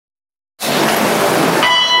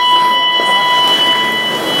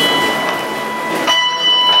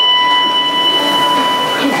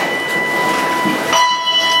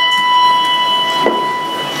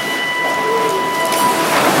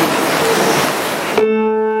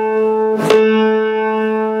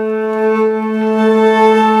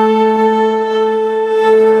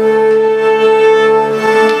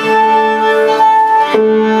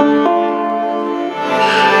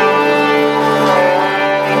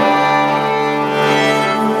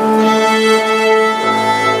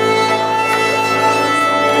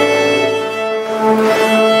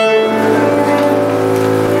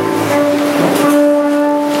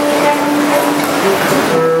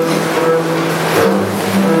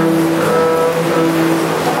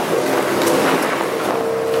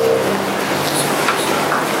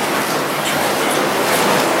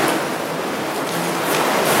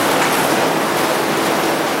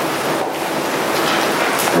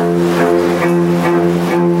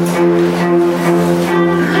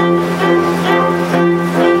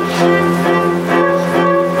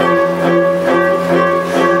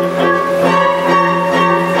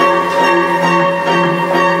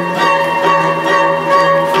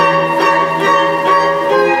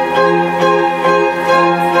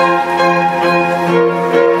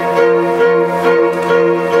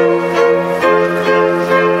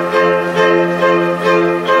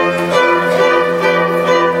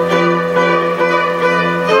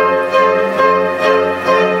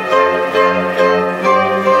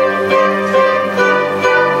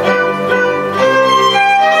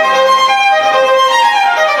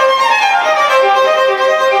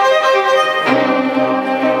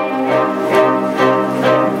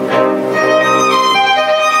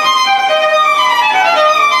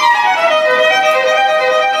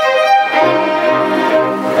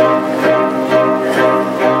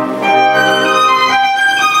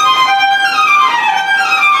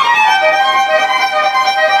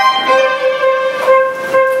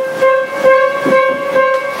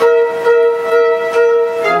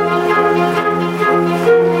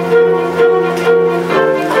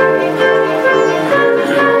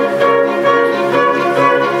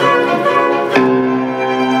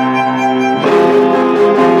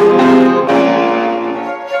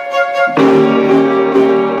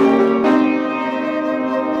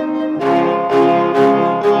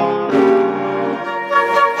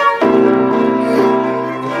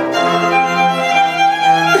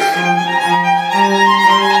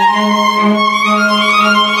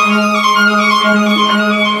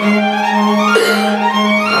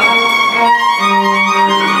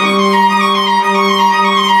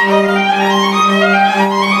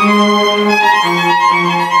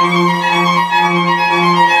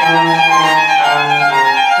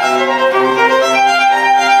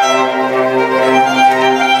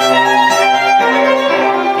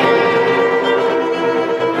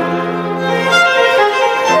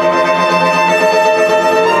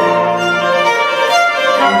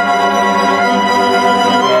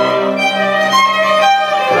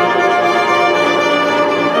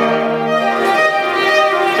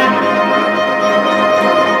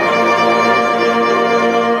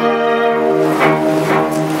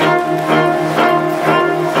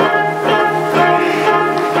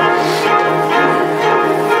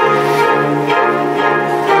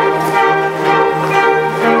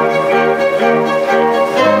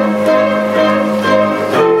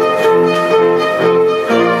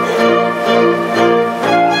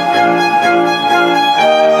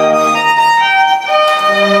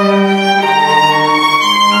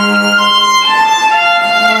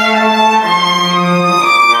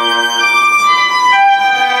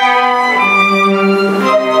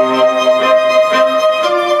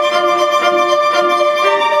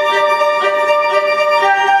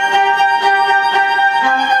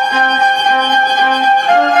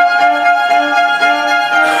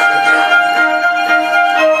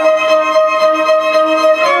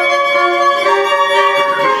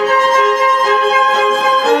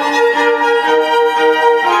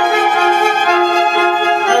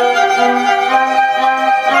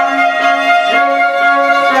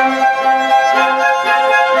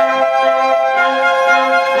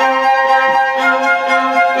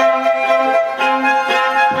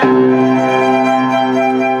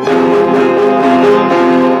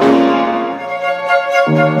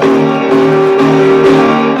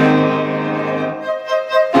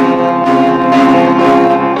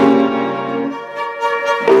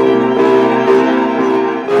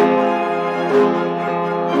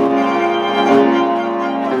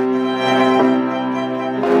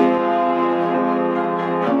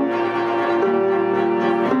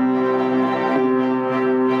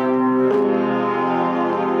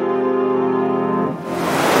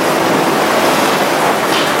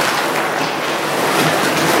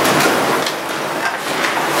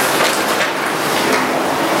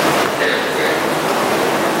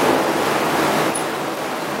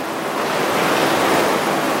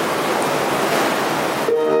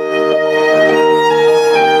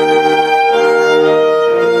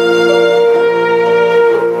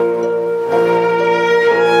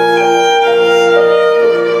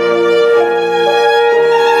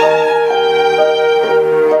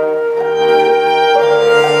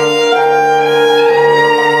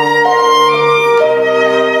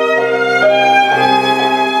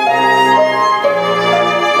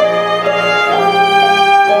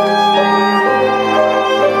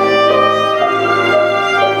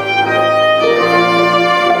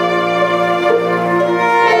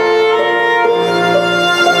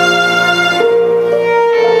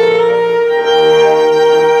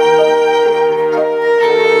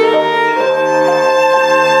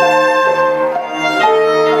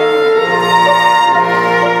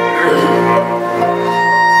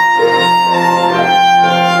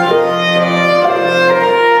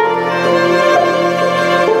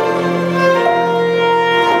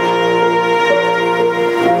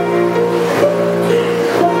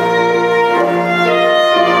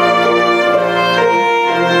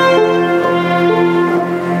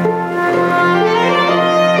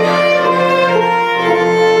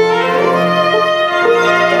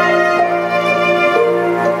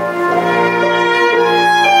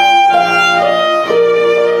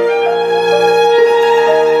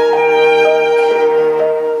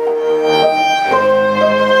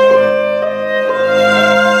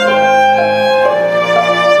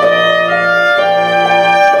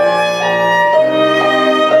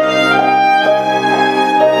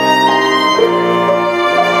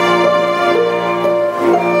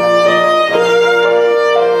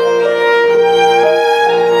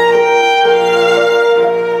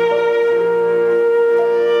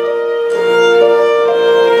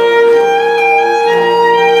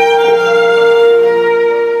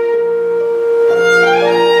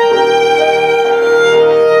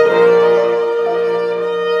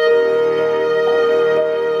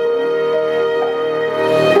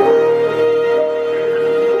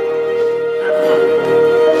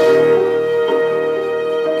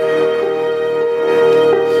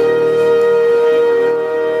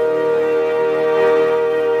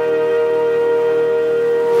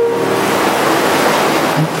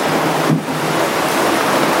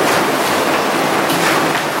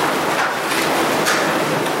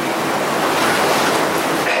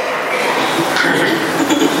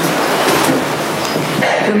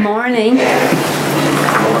morning.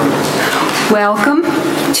 Welcome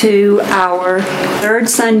to our third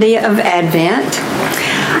Sunday of Advent.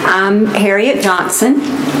 I'm Harriet Johnson,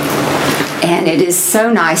 and it is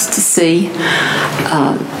so nice to see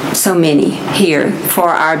so many here for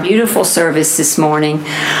our beautiful service this morning,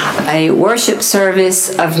 a worship service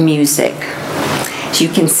of music. As you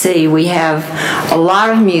can see, we have a lot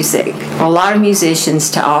of music, a lot of musicians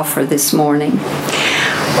to offer this morning.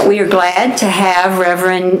 We are glad to have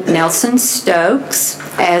Reverend Nelson Stokes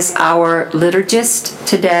as our liturgist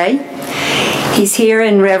today. He's here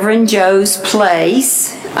in Reverend Joe's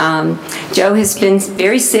place. Joe has been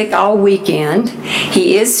very sick all weekend.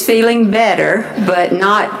 He is feeling better, but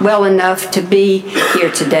not well enough to be here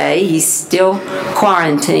today. He's still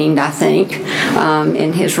quarantined, I think,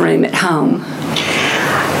 in his room at home.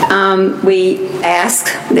 We ask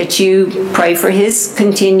that you pray for his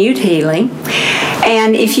continued healing.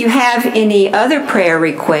 And if you have any other prayer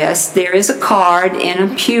requests, there is a card in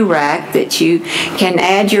a pew rack that you can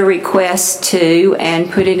add your request to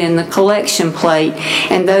and put it in the collection plate,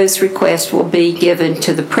 and those requests will be given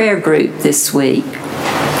to the prayer group this week.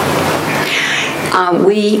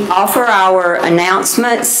 We offer our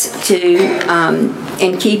announcements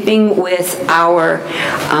in keeping with our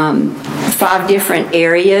 5 different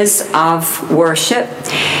areas of worship.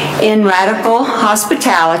 In Radical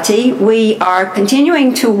Hospitality, we are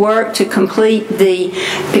continuing to work to complete the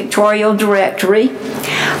pictorial directory.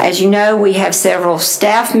 As you know, we have several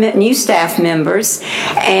new staff members,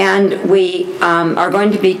 and we are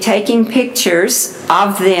going to be taking pictures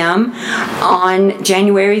of them on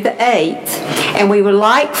January the 8th. And we would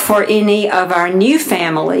like for any of our new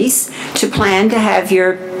families to plan to have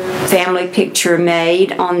your family picture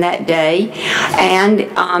made on that day. And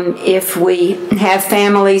if we have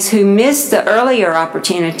families who miss the earlier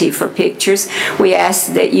opportunity for pictures, we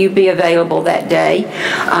ask that you be available that day.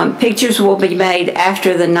 Pictures will be made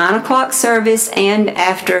after the 9 o'clock service and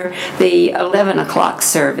after the 11 o'clock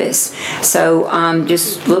service. So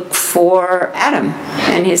just look for Adam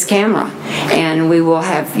and his camera, and we will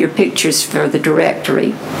have your pictures for the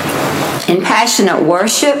directory. In Passionate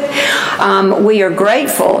Worship, we are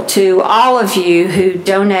grateful to all of you who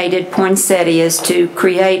donated poinsettias to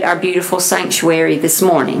create our beautiful sanctuary this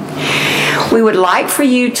morning. We would like for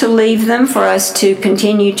you to leave them for us to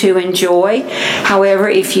continue to enjoy. However,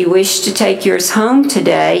 if you wish to take yours home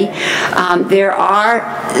today, there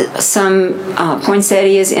are some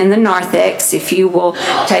poinsettias in the narthex. If you will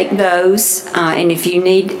take those, and if you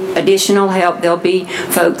need additional help, there'll be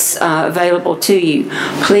folks available to you.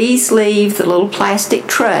 Please leave the little plastic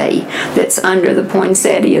tray that's under the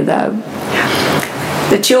poinsettia, though.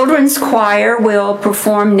 The children's choir will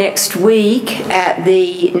perform next week at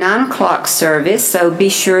the 9 o'clock service, so be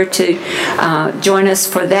sure to join us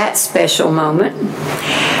for that special moment.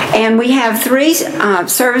 And we have 3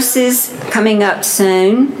 services coming up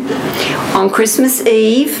soon. On Christmas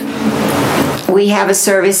Eve, we have a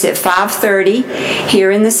service at 5:30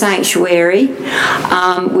 here in the sanctuary.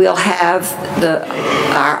 We'll have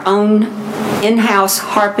our own in-house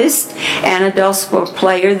harpist and a dulcimer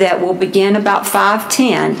player that will begin about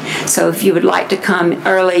 5:10. So if you would like to come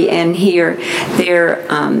early and hear their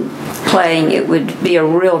playing, it would be a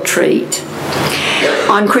real treat.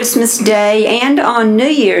 On Christmas Day and on New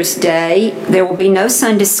Year's Day, there will be no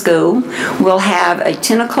Sunday school. We'll have a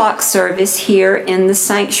 10 o'clock service here in the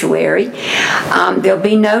sanctuary. There'll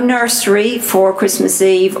be no nursery for Christmas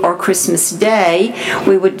Eve or Christmas Day.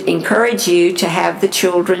 We would encourage you to have the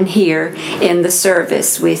children here in the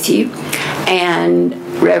service with you. And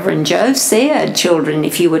Reverend Joe said, children,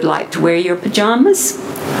 if you would like to wear your pajamas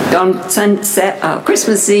on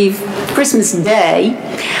Christmas Eve, Christmas Day,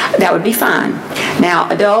 that would be fine. Now,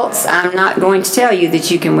 adults, I'm not going to tell you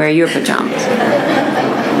that you can wear your pajamas.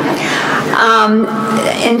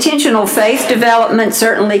 Intentional faith development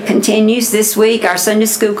certainly continues this week. Our Sunday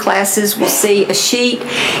school classes will see a sheet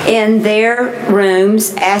in their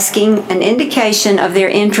rooms asking an indication of their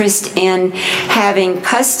interest in having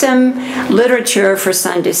custom literature for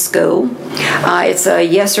Sunday school. It's a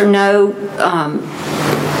yes or no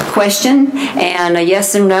question and a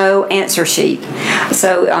yes and no answer sheet.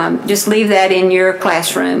 So just leave that in your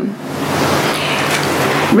classroom.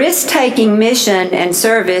 Risk-taking mission and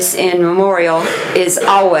service in Memorial is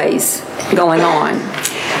always going on.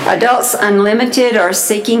 Adults Unlimited are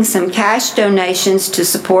seeking some cash donations to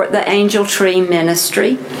support the Angel Tree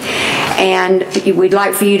Ministry. And we'd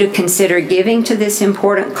like for you to consider giving to this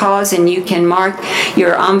important cause, and you can mark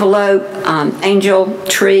your envelope Angel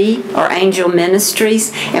Tree or Angel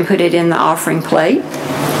Ministries and put it in the offering plate.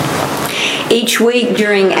 Each week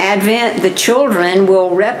during Advent, the children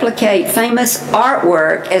will replicate famous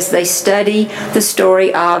artwork as they study the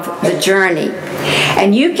story of the journey.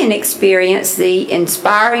 And you can experience the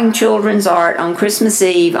inspiring children's art on Christmas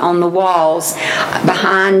Eve on the walls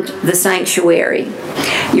behind the sanctuary.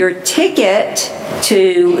 Your ticket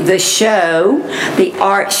to the show, the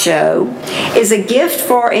art show, is a gift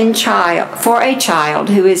for a child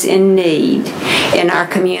who is in need in our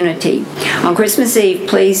community. On Christmas Eve,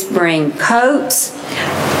 please bring coats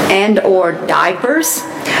and or diapers,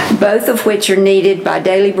 both of which are needed by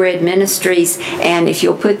Daily Bread Ministries, and if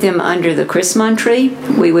you'll put them under the Christmas tree,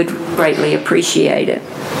 we would greatly appreciate it.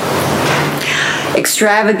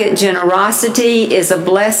 Extravagant generosity is a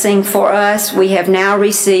blessing for us. We have now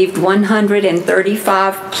received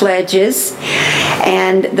 135 pledges,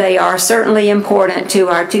 and they are certainly important to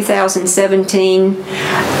our 2017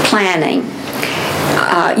 planning.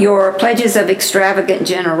 Your pledges of extravagant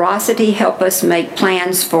generosity help us make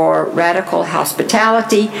plans for radical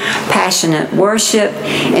hospitality, passionate worship,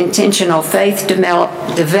 intentional faith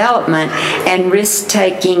development, and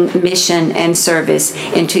risk-taking mission and service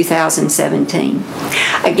in 2017.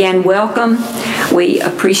 Again, welcome. We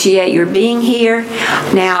appreciate your being here.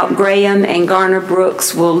 Now, Graham and Garner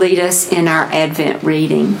Brooks will lead us in our Advent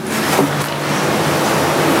reading.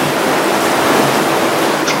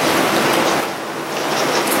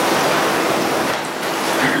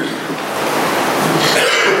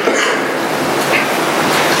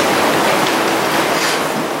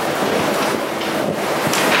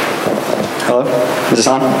 Hello, is this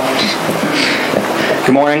on?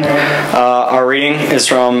 Good morning. Our reading is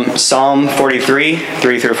from Psalm 43,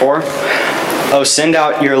 3 through 4. Oh, send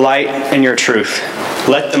out your light and your truth.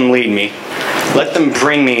 Let them lead me. Let them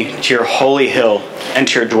bring me to your holy hill and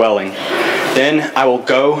to your dwelling. Then I will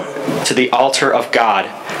go to the altar of God,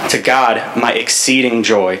 to God my exceeding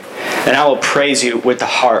joy. And I will praise you with the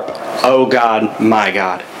harp, O God, my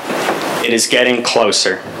God. It is getting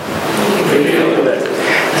closer.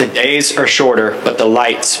 The days are shorter, but the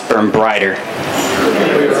lights burn brighter.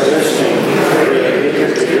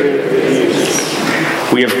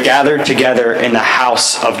 We have gathered together in the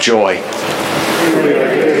house of joy.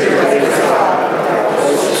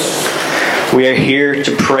 We are here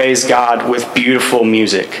to praise God with beautiful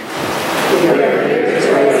music.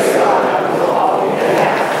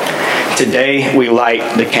 Today we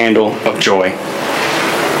light the candle of joy.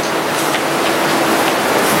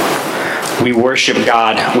 We worship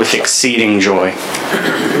God with exceeding joy.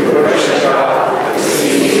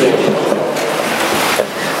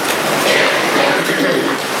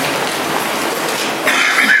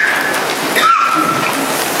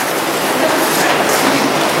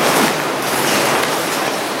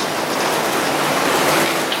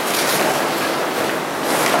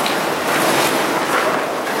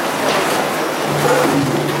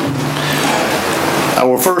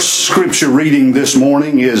 Our first scripture reading this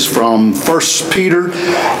morning is from 1 Peter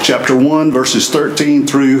chapter 1, verses 13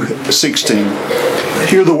 through 16.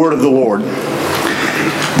 Hear the word of the Lord.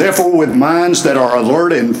 Therefore, with minds that are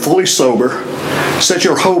alert and fully sober, set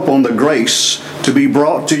your hope on the grace to be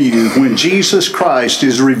brought to you when Jesus Christ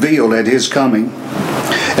is revealed at his coming.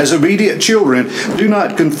 As obedient children, do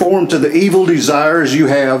not conform to the evil desires you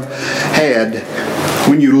have had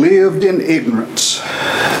when you lived in ignorance.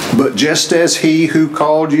 But just as he who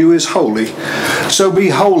called you is holy, so be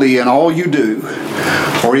holy in all you do.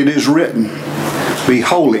 For it is written, be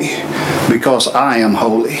holy, because I am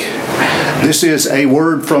holy. This is a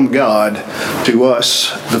word from God to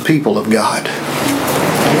us, the people of God.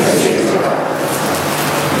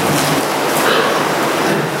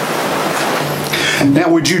 Now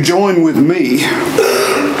would you join with me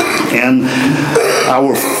in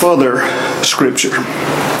our further scripture?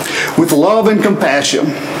 With love and compassion,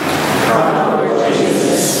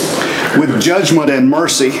 with judgment and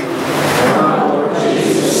mercy,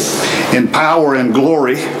 in power and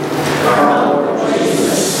glory,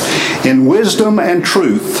 in wisdom and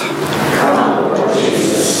truth.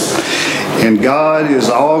 In God is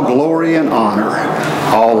all glory and honor,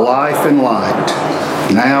 all life and light,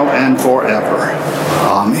 now and forever.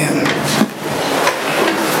 Amen.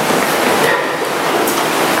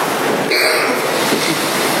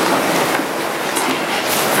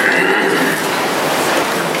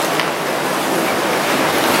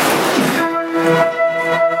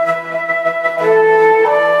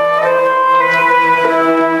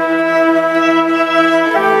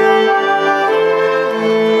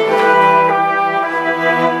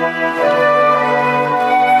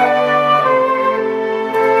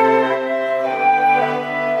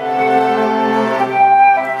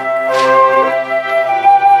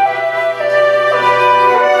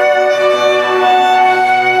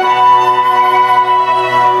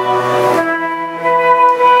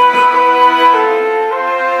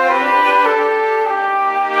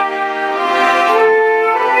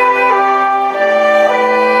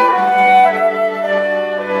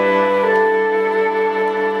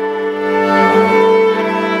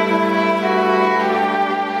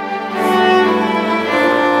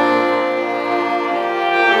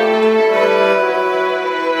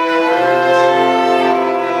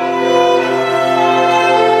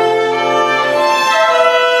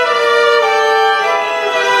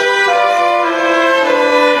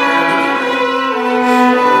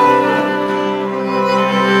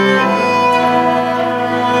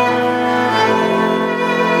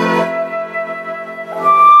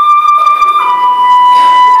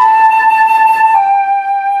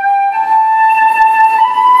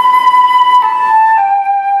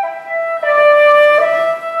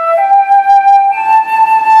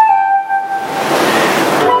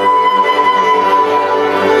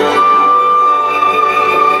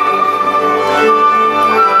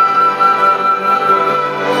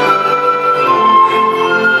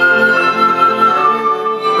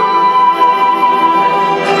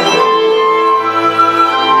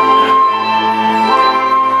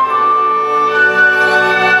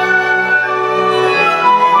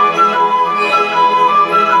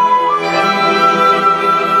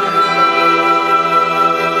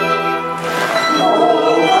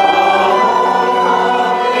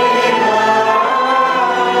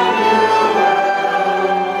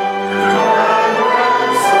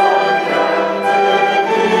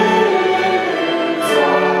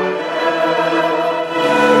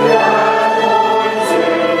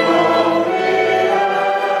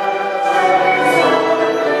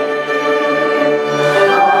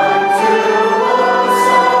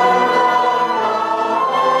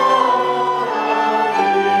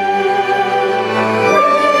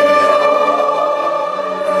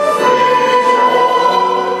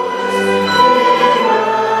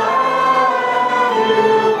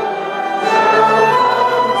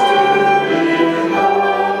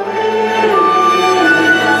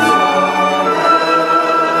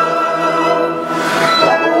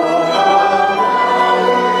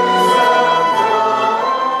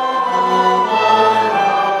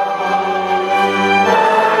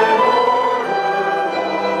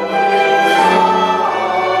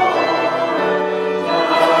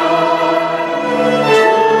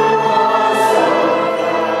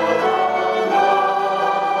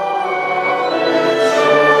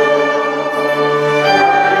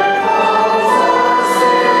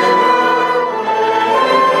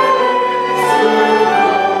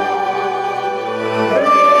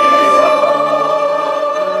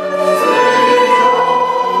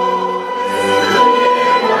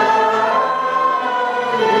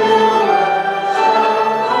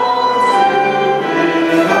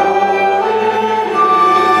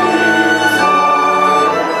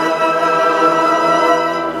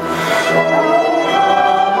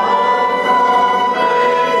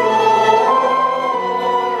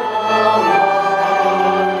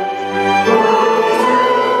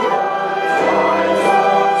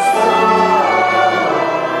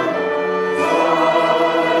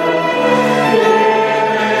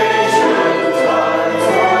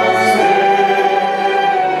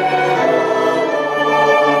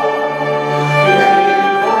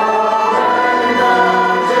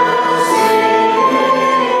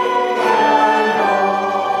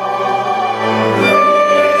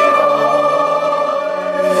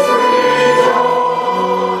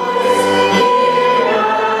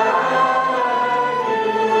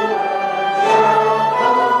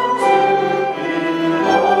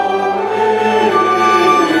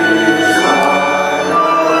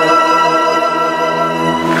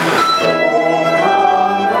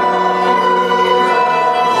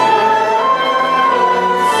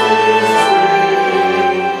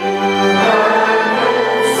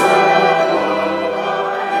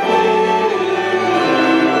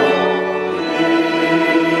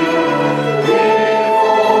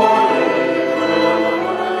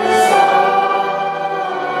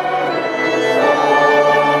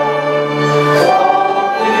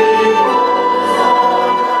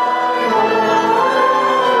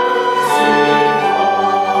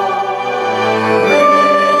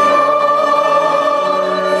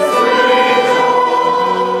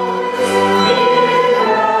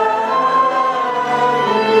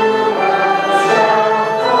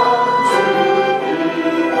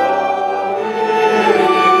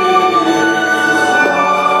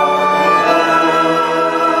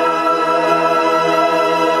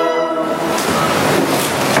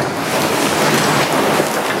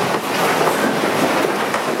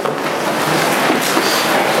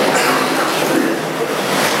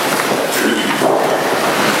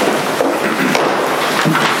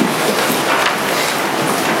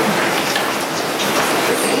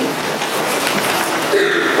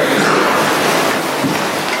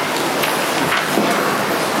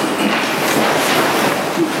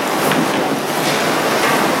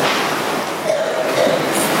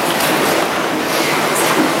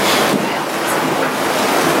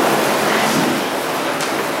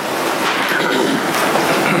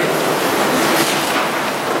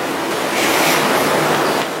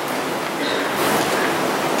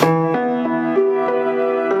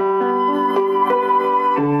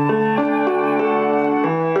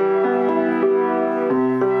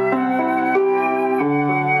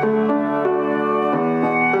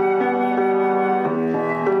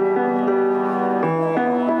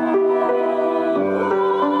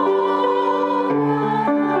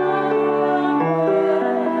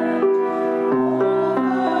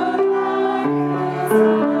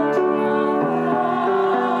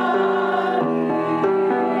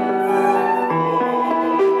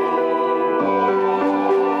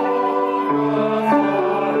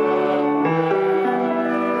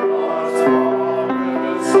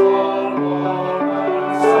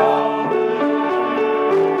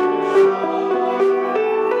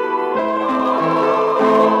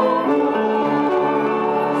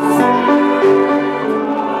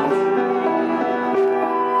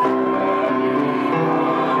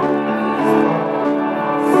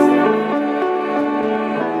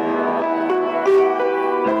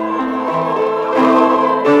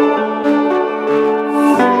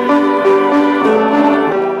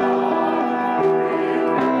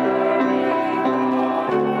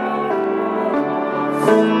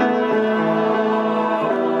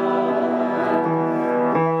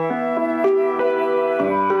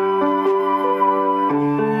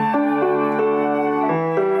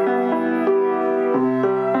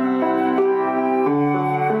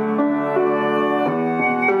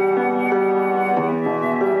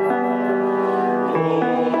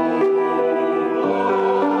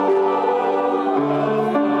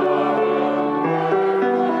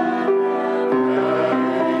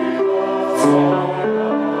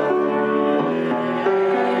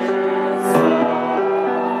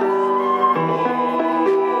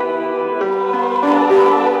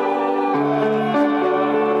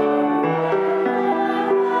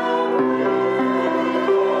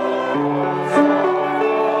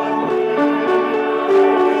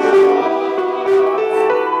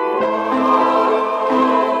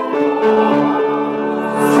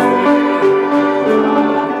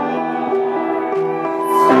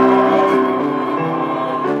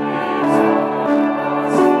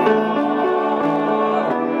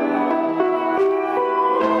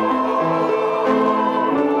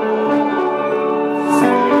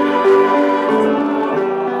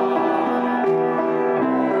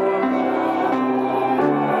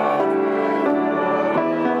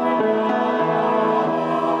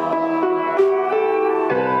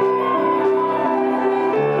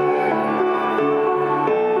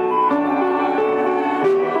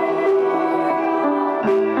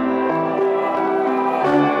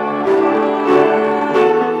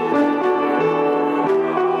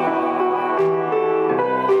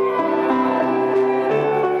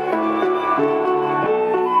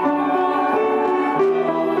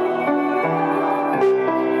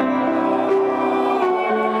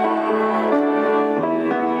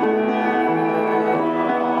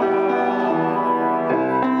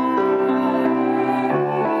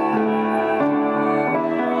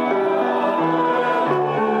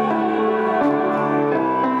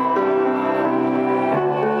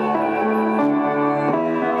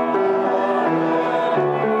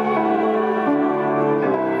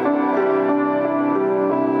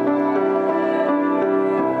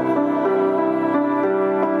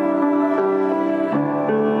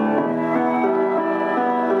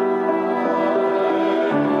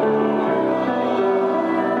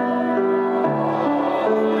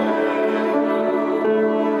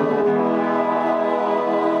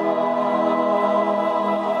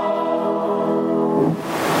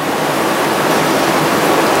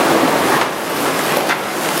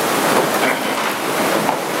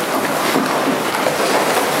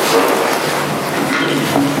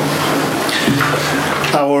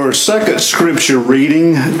 Our second scripture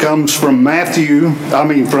reading comes from Mark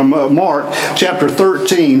chapter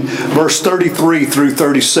 13, verse 33 through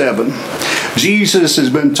 37. Jesus has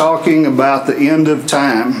been talking about the end of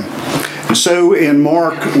time. And so in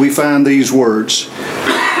Mark, we find these words: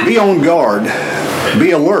 "Be on guard,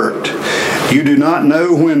 be alert. You do not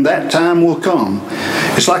know when that time will come.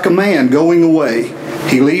 It's like a man going away.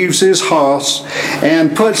 He leaves his house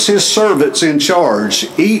and puts his servants in charge,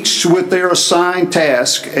 each with their assigned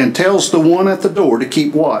task, and tells the one at the door to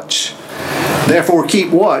keep watch. Therefore keep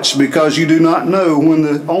watch, because you do not know when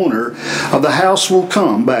the owner of the house will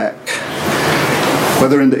come back,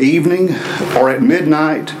 whether in the evening or at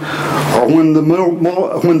midnight, or when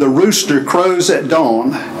the rooster crows at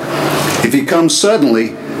dawn. If he comes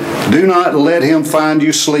suddenly, do not let him find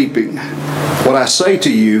you sleeping. What I say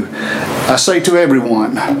to you, I say to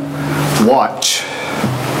everyone, watch."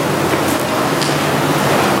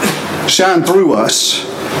 Shine through us,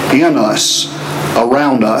 in us,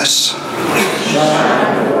 around us.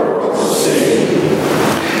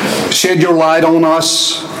 Shed your light on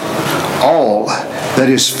us, all that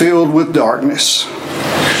is filled with darkness.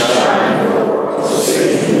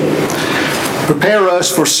 Prepare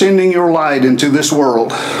us for sending your light into this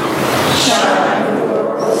world.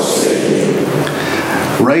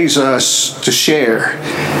 Raise us to share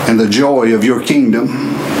in the joy of your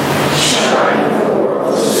kingdom.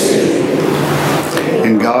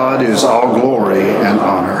 In God is all glory and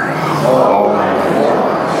honor. All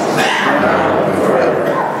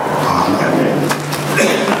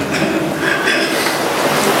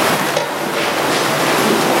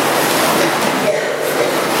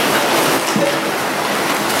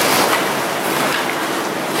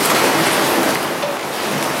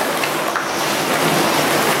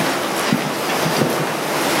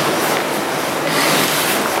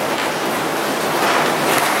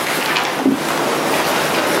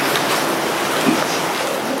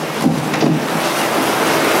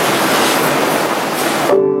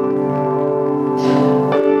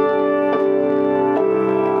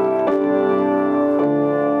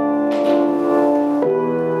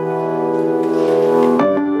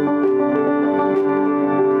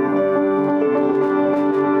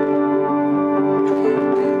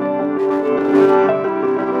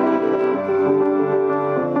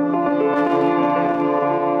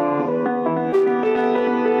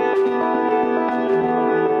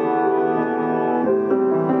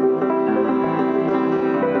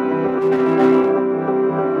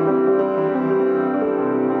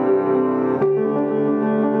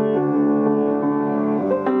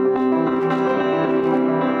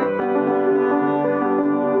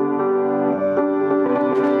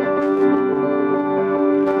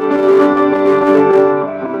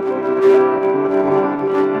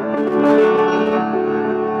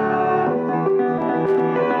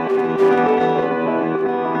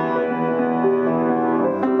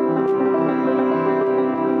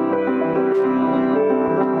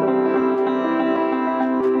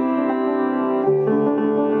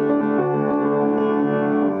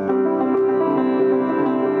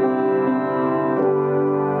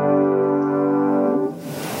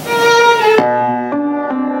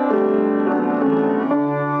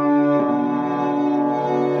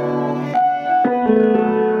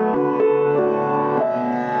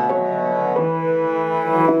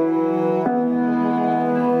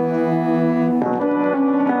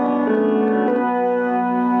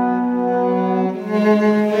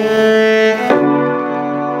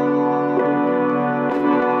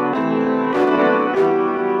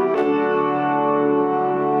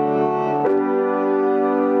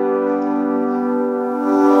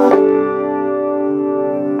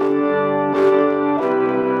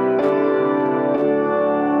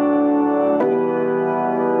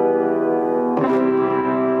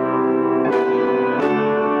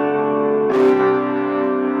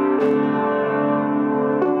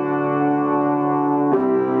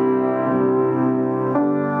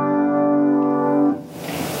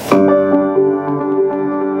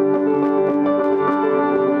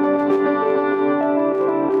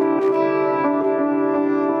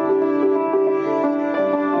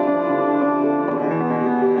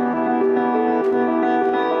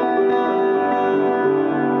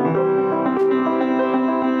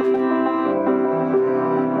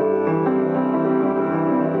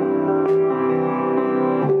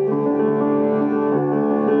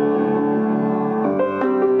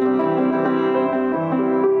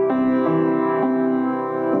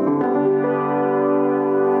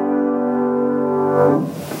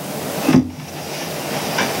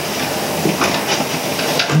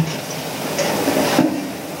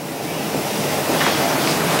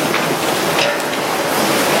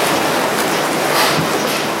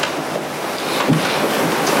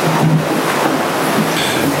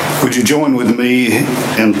Would you join with me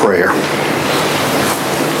in prayer?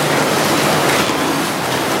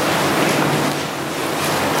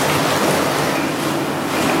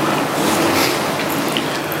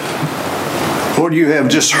 Lord, you have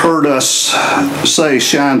just heard us say,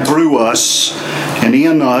 shine through us and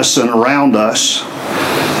in us and around us.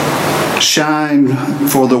 Shine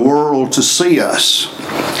for the world to see us.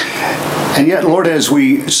 And yet, Lord, as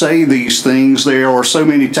we say these things, there are so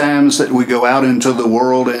many times that we go out into the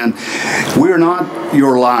world and we're not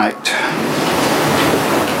your light.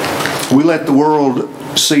 We let the world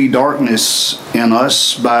see darkness in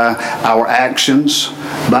us by our actions,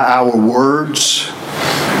 by our words,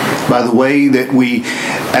 by the way that we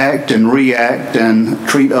act and react and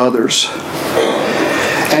treat others.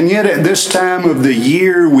 And yet at this time of the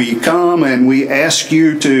year we come and we ask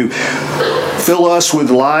you to fill us with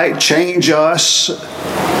light, change us,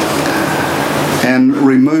 and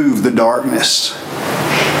remove the darkness.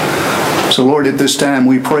 So Lord, at this time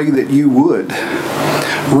we pray that you would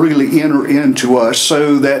really enter into us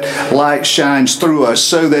so that light shines through us,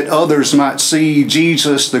 so that others might see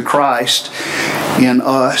Jesus the Christ in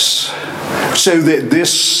us, so that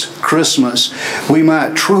this Christmas we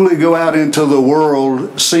might truly go out into the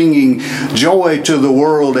world singing joy to the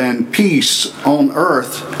world and peace on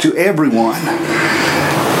earth to everyone.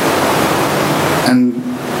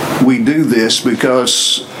 And we do this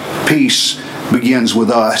because peace begins with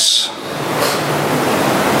us.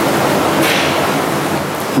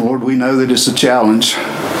 Lord, we know that it's a challenge.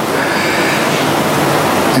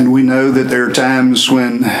 And we know that there are times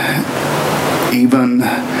when, even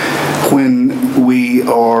when we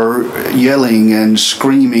are yelling and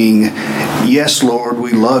screaming, yes, Lord,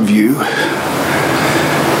 we love you,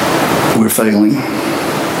 we're failing.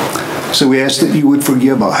 So we ask that you would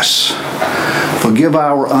forgive us. Forgive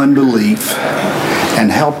our unbelief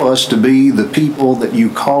and help us to be the people that you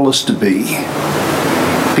call us to be.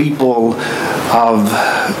 People of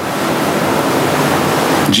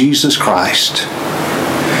Jesus Christ.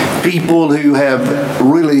 People who have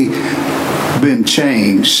really been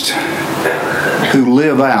changed, who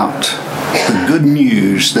live out the good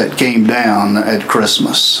news that came down at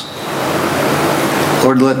Christmas.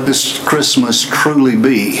 Lord, let this Christmas truly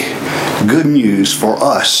be good news for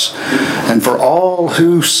us and for all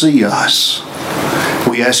who see us.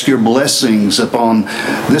 We ask your blessings upon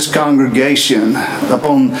this congregation,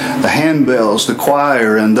 upon the handbells, the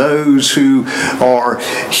choir, and those who are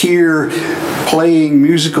here playing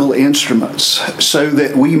musical instruments, so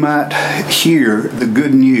that we might hear the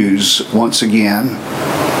good news once again.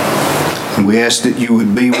 And we ask that you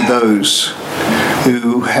would be with those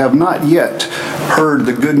who have not yet heard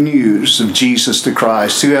the good news of Jesus the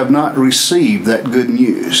Christ, who have not received that good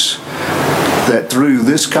news, that through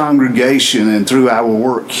this congregation and through our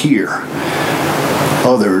work here,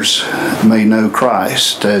 others may know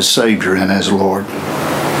Christ as Savior and as Lord.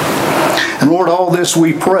 And Lord, all this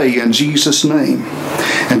we pray in Jesus' name.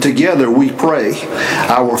 And together we pray,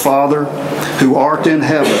 Our Father, who art in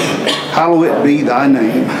heaven, hallowed be thy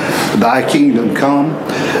name. Thy kingdom come,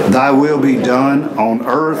 thy will be done on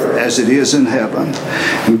earth as it is in heaven.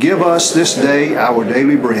 And give us this day our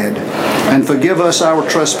daily bread, and forgive us our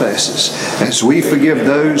trespasses, as we forgive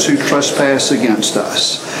those who trespass against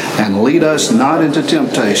us. And lead us not into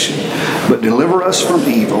temptation, but deliver us from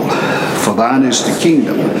evil. For thine is the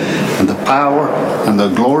kingdom, and the power, and the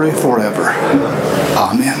glory forever.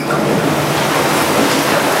 Amen.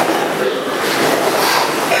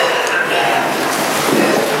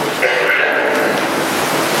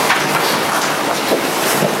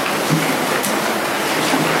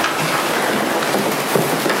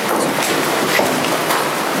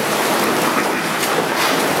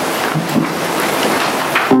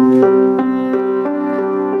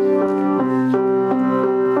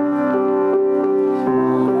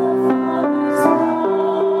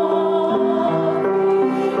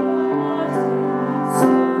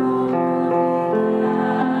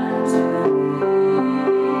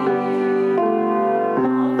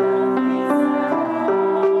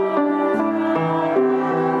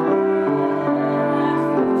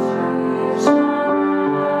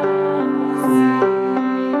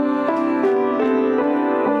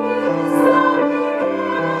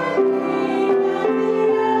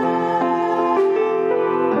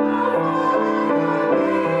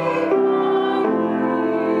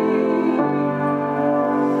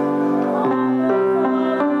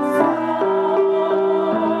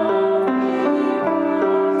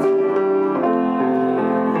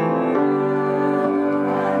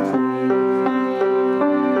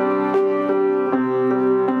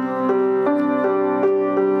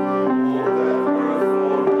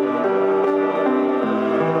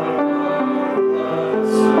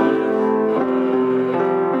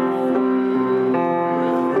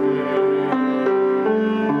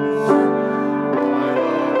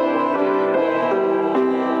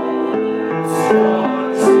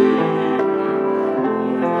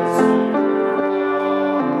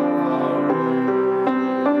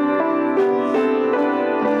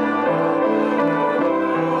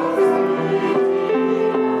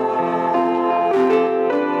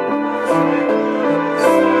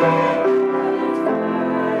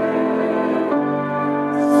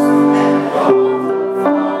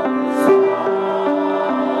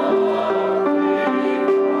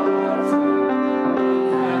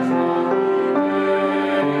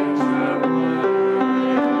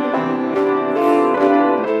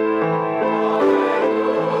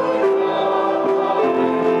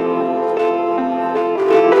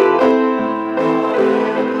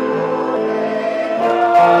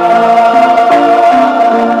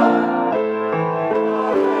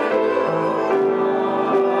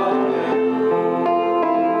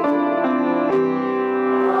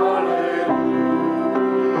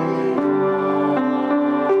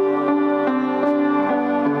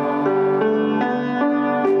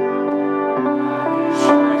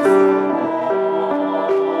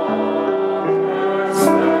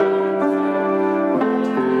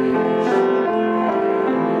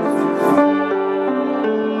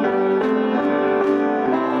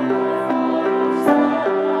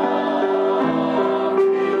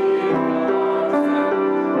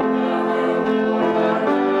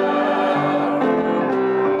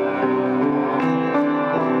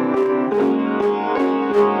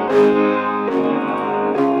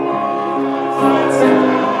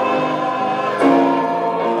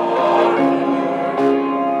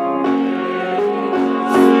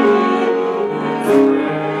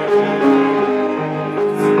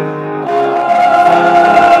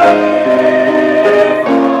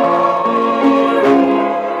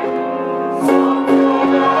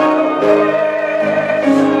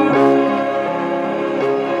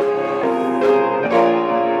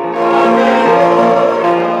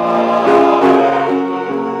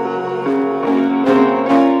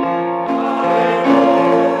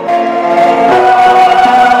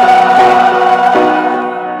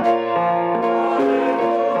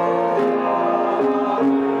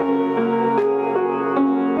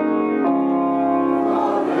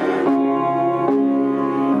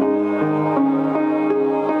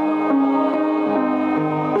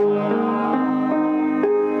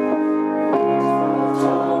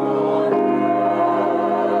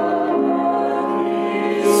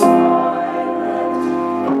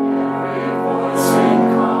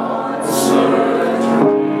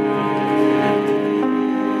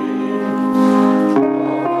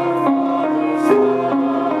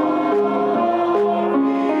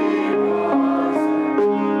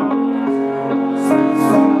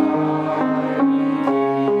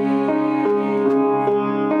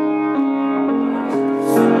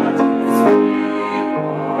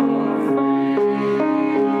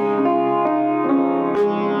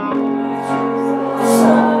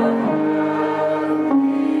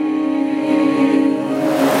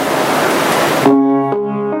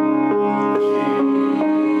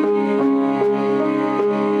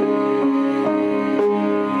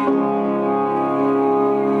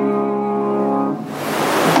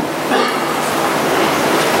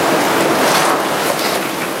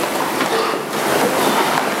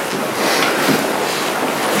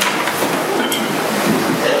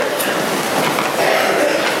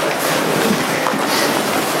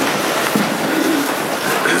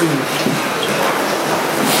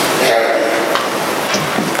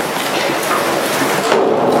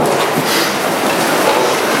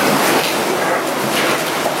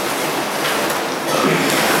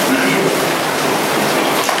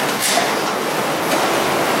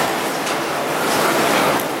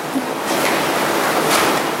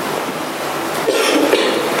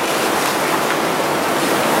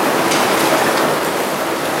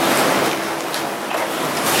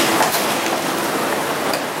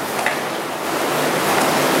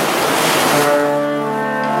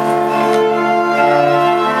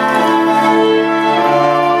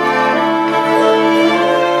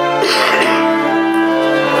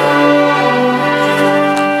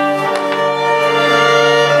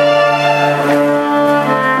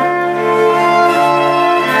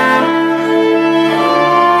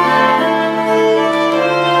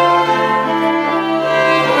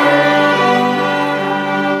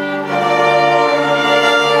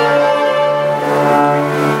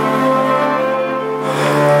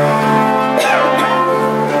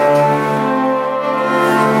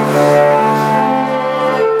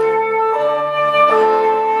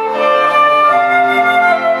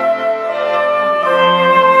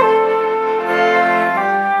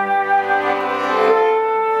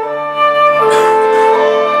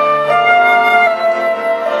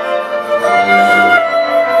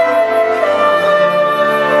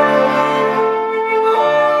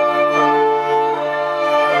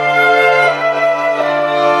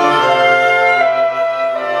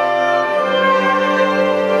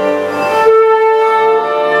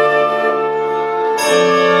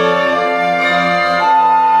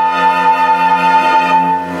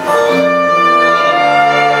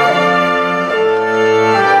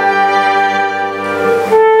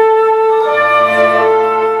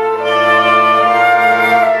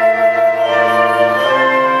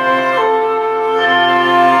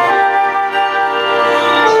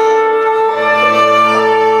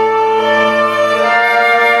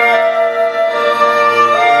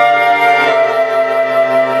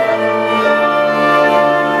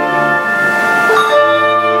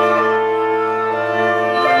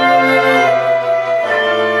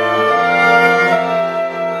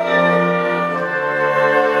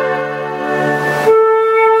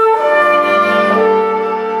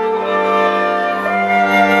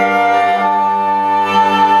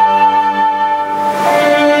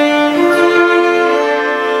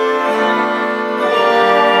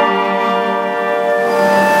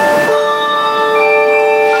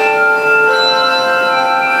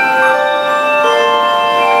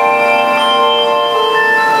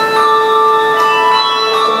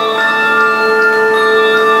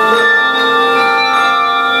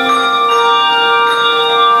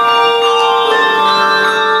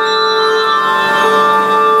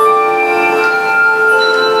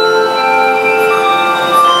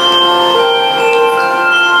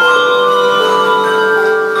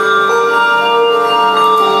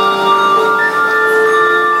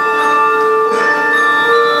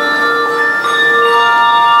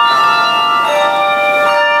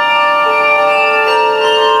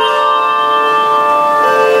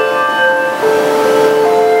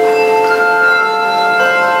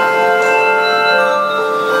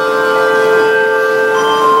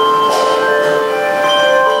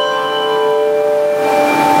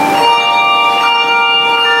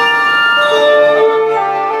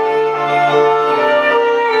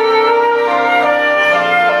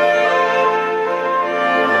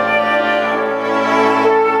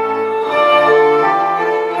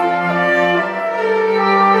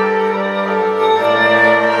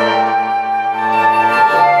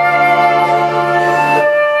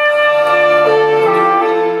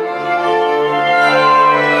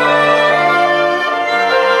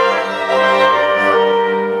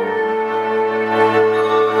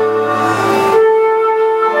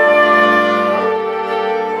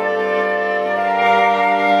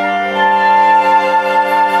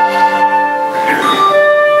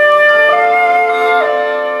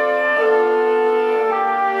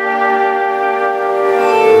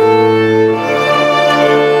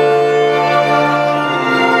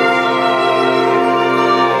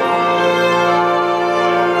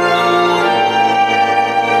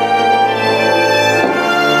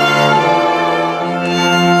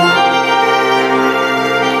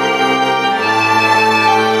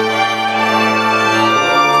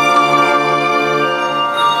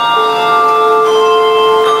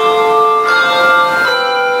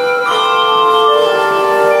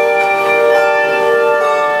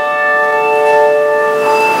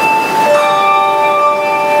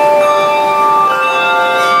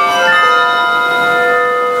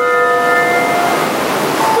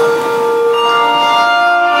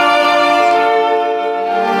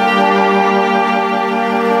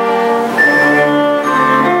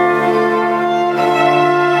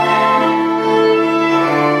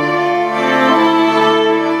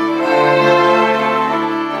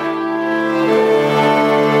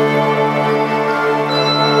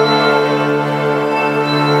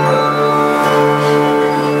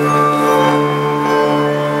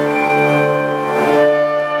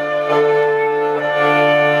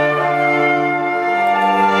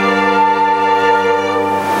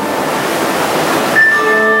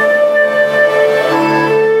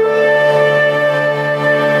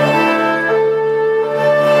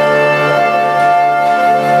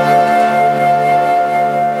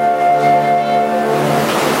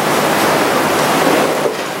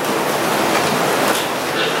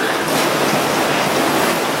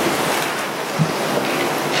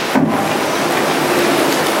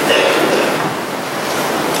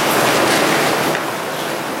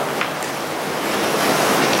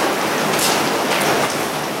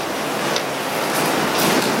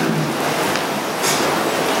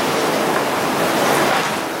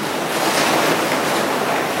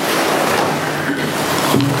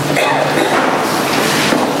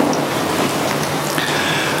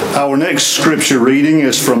 Our next scripture reading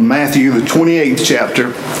is from Matthew, the 28th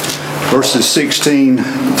chapter, verses 16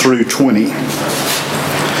 through 20.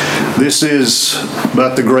 This is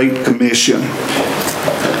about the Great Commission.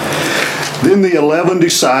 Then the 11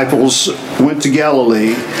 disciples went to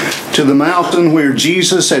Galilee, to the mountain where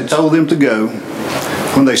Jesus had told them to go.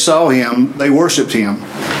 When they saw him, they worshipped him,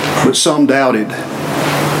 but some doubted.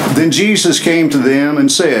 Then Jesus came to them and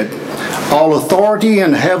said, "All authority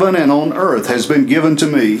in heaven and on earth has been given to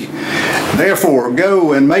me. Therefore,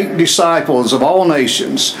 go and make disciples of all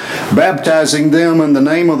nations, baptizing them in the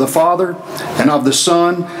name of the Father, and of the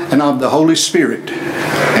Son, and of the Holy Spirit,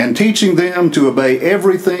 and teaching them to obey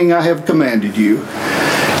everything I have commanded you.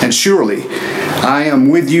 And surely I am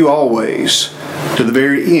with you always, to the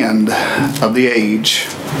very end of the age."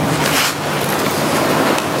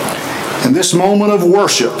 In this moment of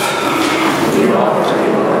worship,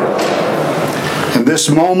 in this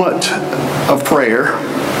moment of prayer,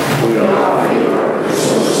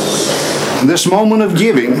 in this moment of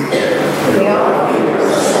giving,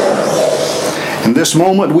 in this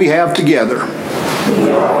moment we have together,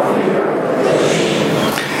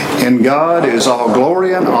 in God is all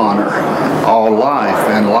glory and honor, all life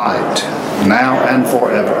and light, now and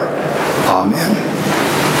forever. Amen.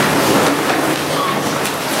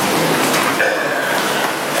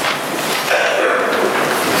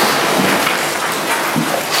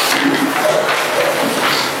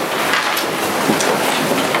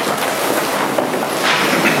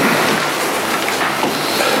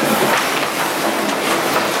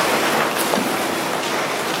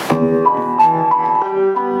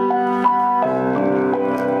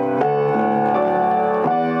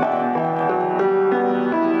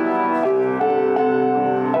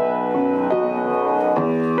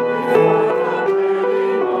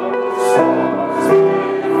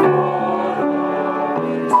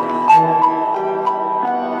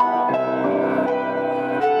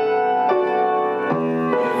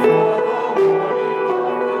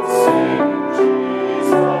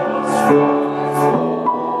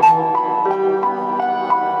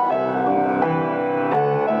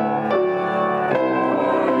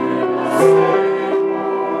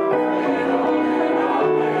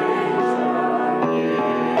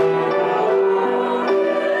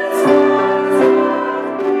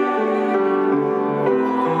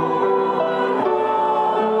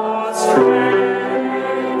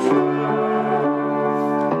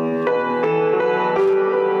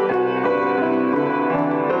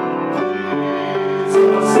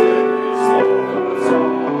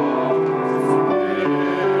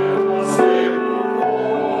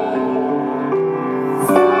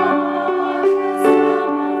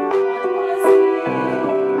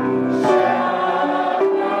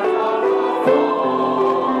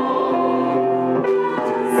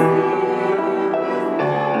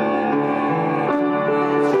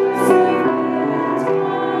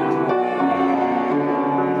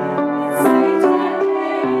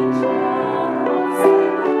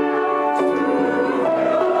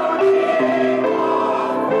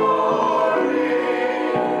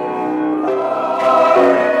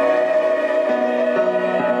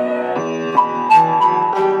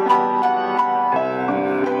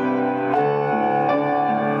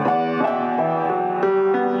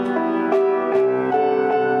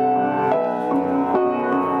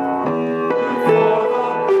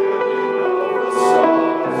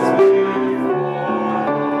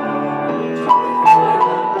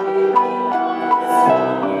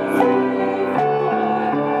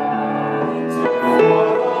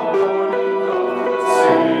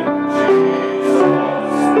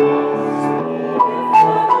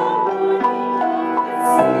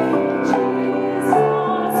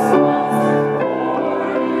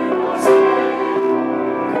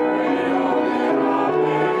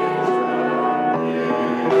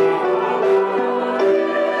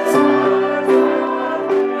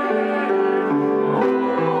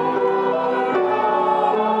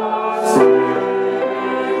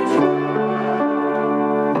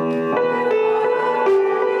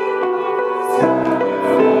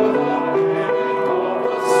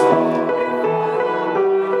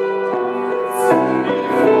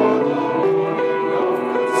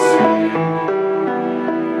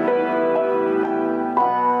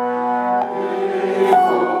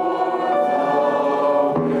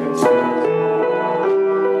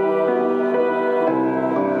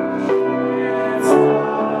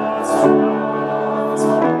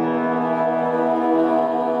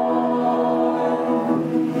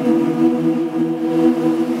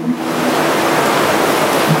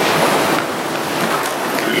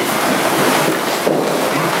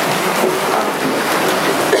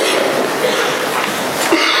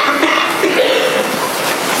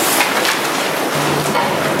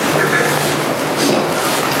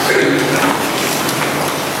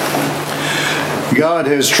 God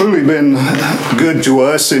has truly been good to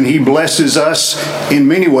us, and He blesses us in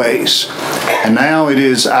many ways. And now it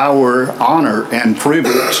is our honor and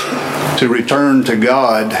privilege to return to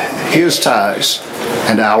God His tithes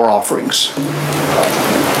and our offerings.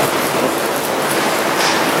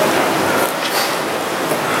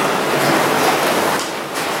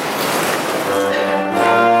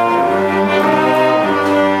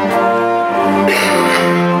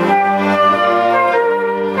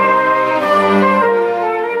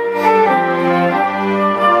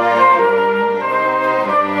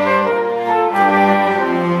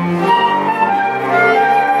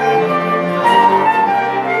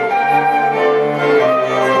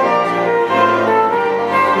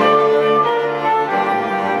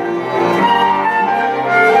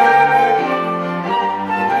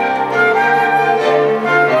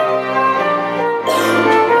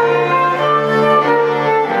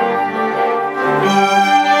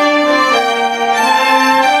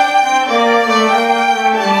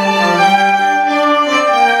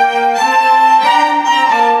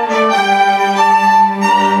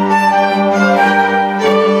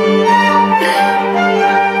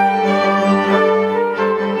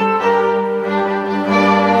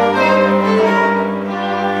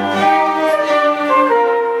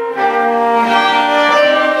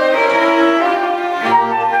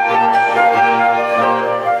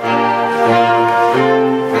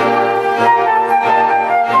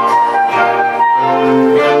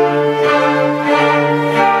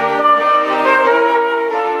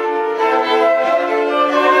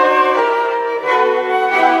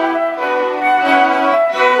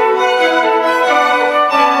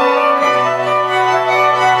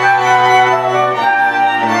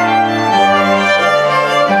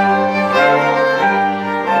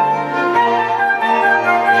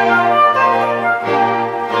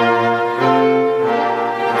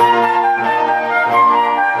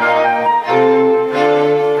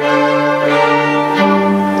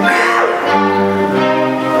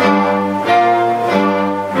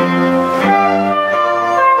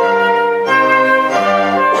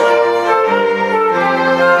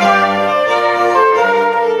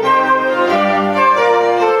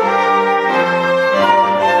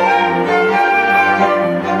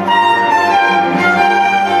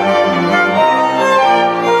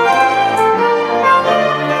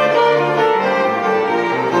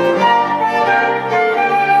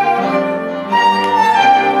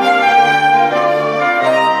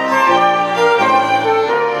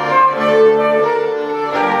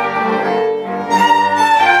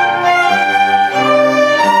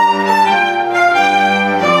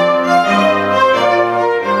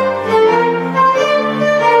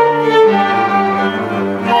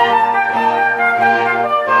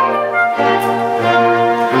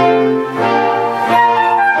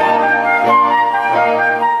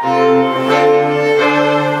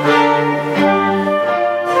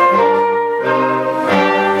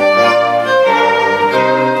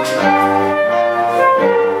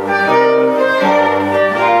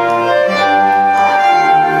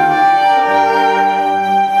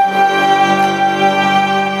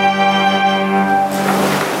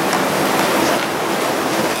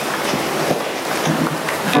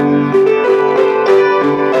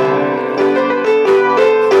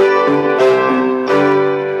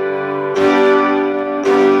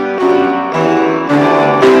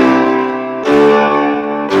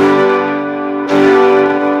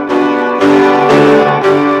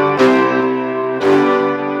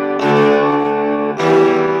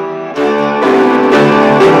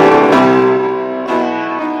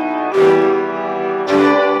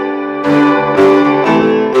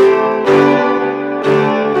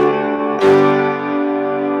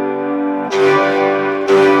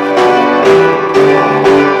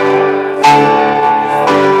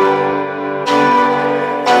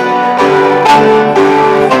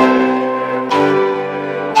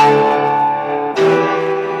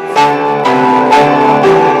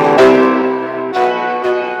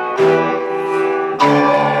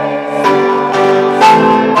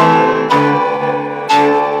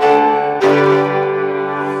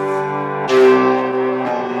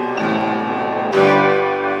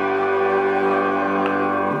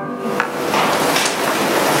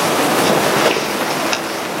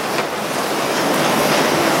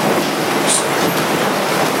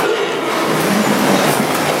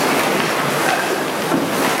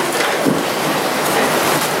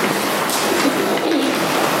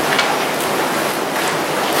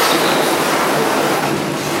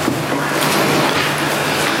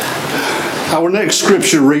 Our next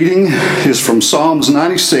scripture reading is from Psalms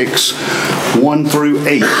 96, 1 through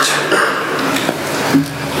 8.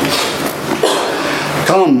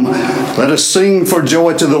 Come, let us sing for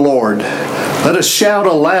joy to the Lord. Let us shout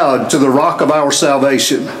aloud to the rock of our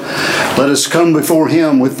salvation. Let us come before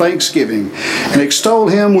him with thanksgiving and extol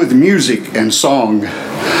him with music and song.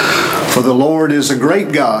 For the Lord is a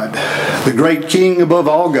great God, the great King above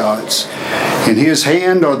all gods. In his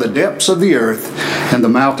hand are the depths of the earth, and the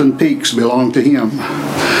mountain peaks belong to him.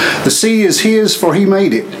 The sea is his, for he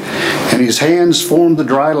made it, and his hands formed the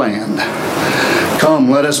dry land. Come,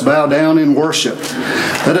 let us bow down in worship.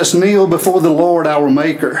 Let us kneel before the Lord our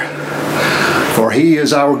Maker. For he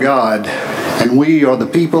is our God, and we are the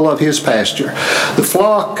people of his pasture, the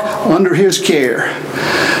flock under his care.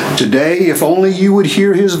 Today, if only you would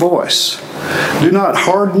hear his voice. Do not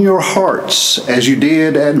harden your hearts as you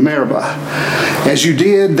did at Meribah, as you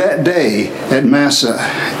did that day at Massah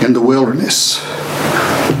in the wilderness.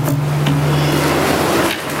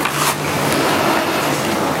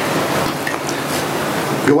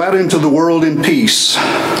 Go out into the world in peace.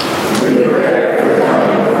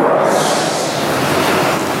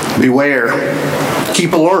 Beware.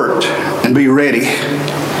 Keep alert and be ready.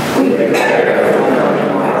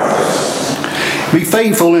 Be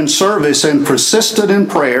faithful in service and persistent in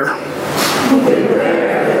prayer.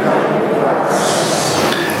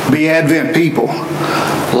 Be Advent people,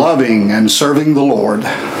 loving and serving the Lord.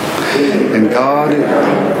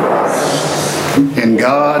 In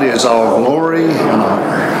God is all glory and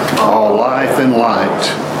honor, all life and light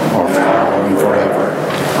are now and forever.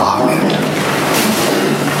 Amen.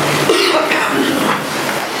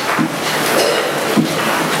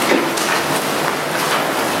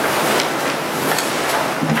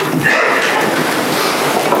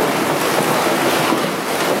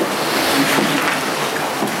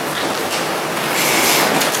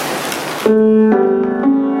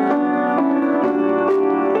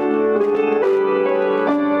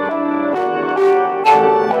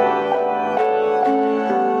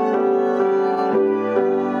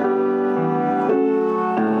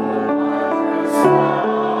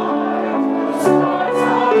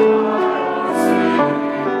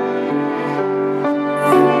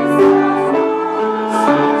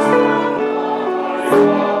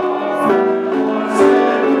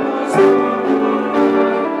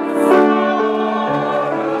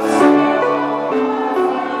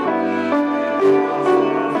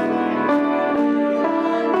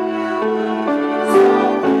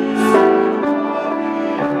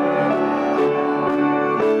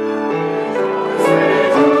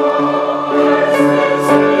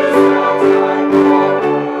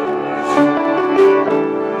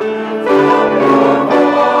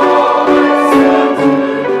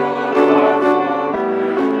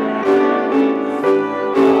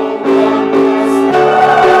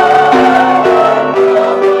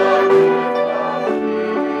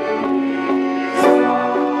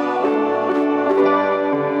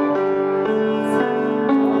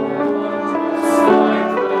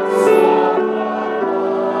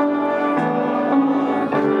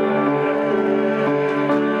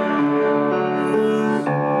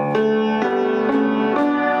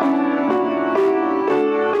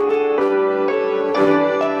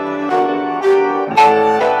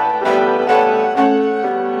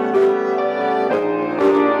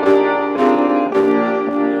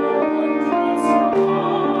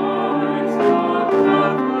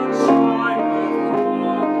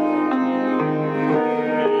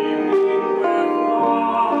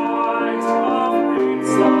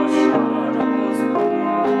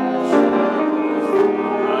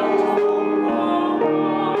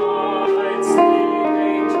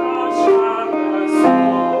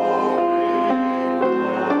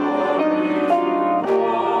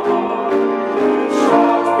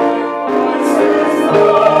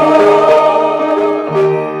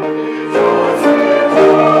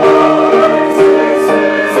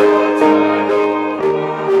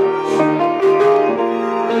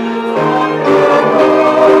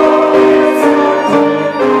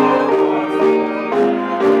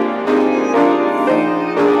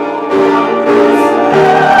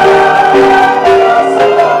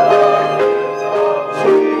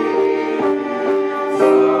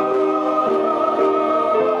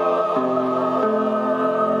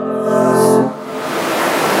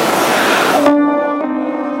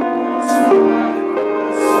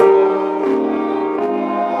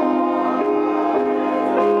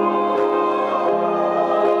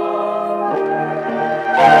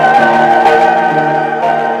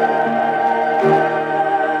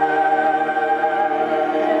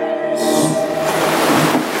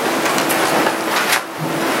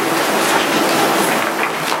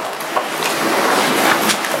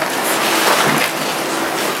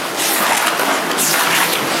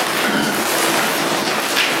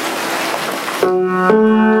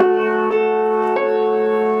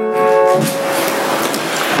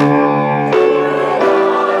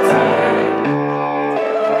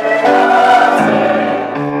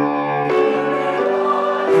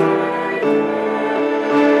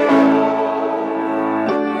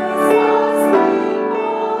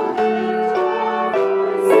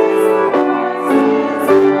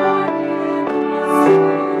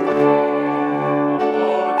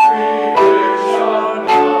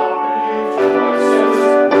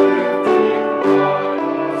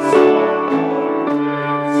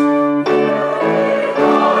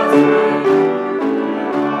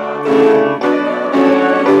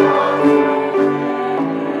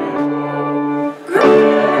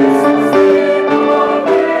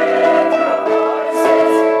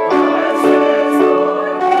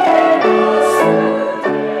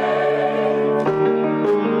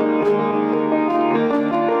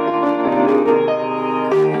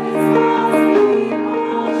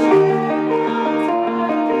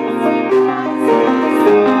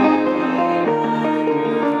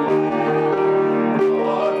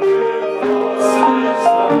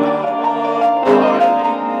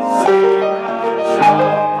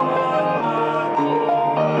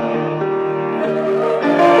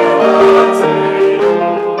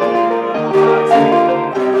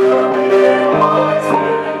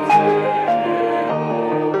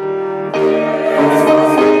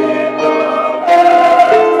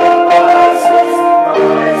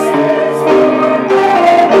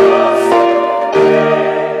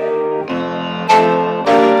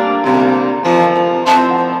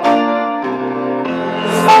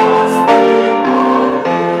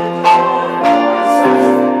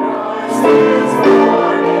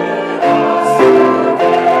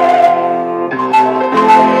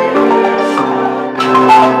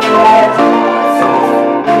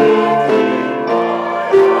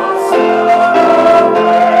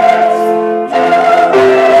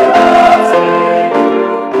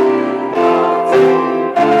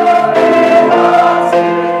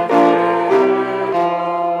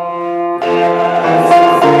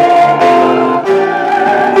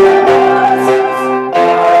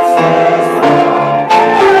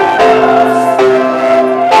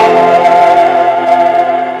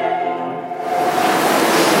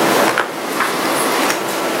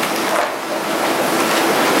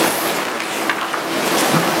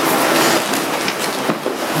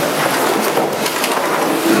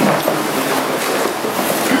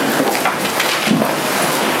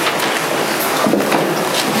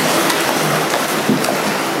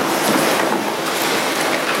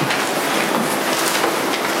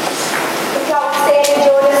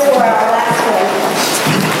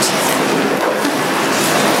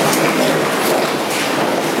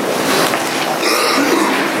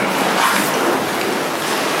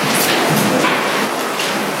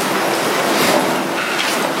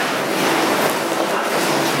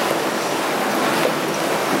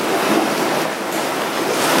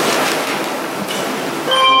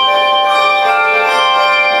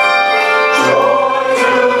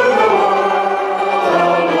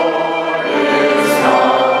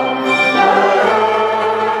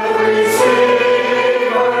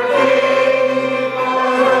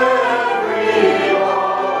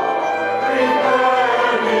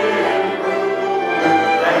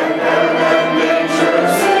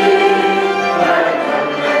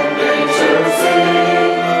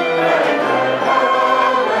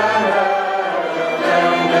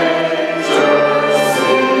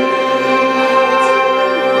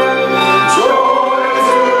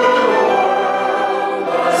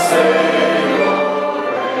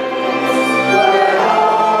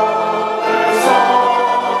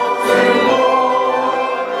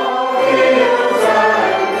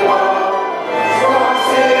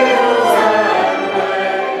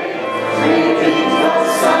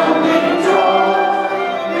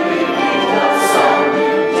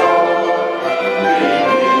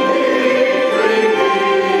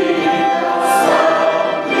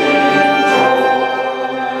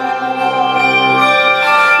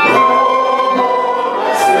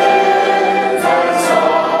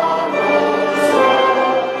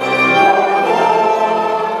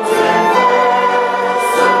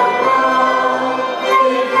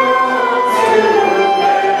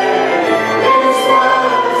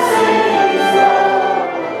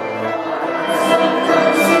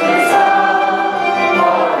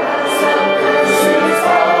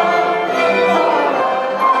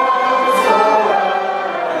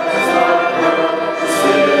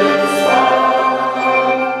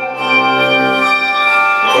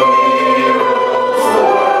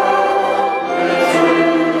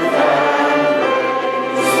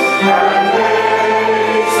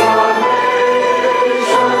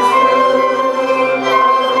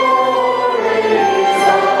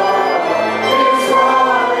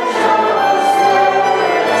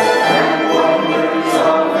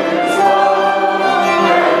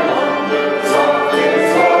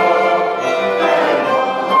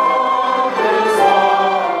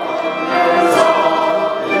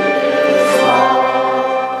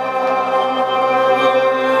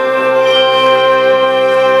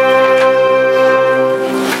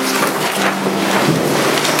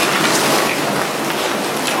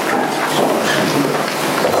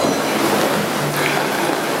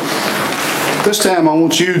 This time I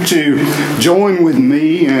want you to join with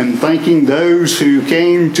me in thanking those who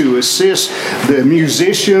came to assist, the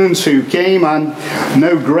musicians who came. I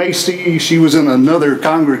know Gracie, she was in another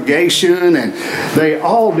congregation, and they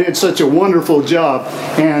all did such a wonderful job.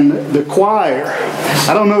 And the choir,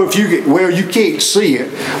 I don't know if you can't see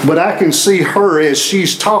it, but I can see her as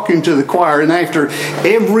she's talking to the choir, and after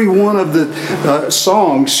every one of the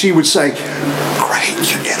songs, she would say, "Great,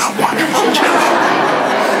 you did a wonderful job."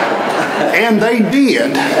 And they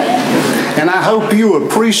did. And I hope you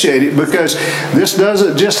appreciate it, because this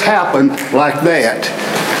doesn't just happen like that.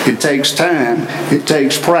 It takes time. It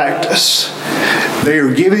takes practice. They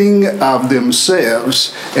are giving of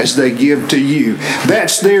themselves as they give to you.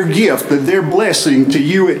 That's their gift, that their blessing to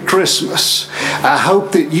you at Christmas. I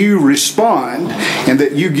hope that you respond and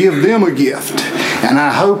that you give them a gift. And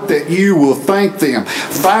I hope that you will thank them.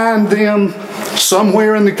 Find them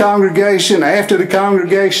somewhere in the congregation, after the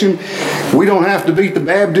congregation. We don't have to beat the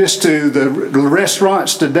Baptist to the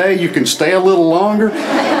restaurants today. You can stay a little longer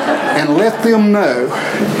and let them know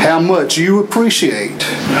how much you appreciate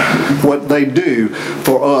what they do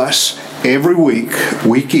for us every week,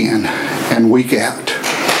 week in and week out.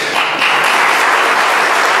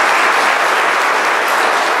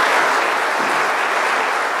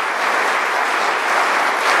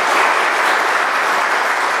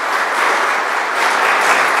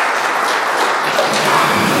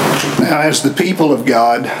 Now, as the people of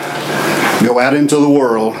God go out into the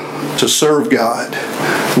world to serve God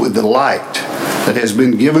with the light that has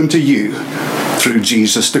been given to you through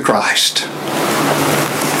Jesus the Christ,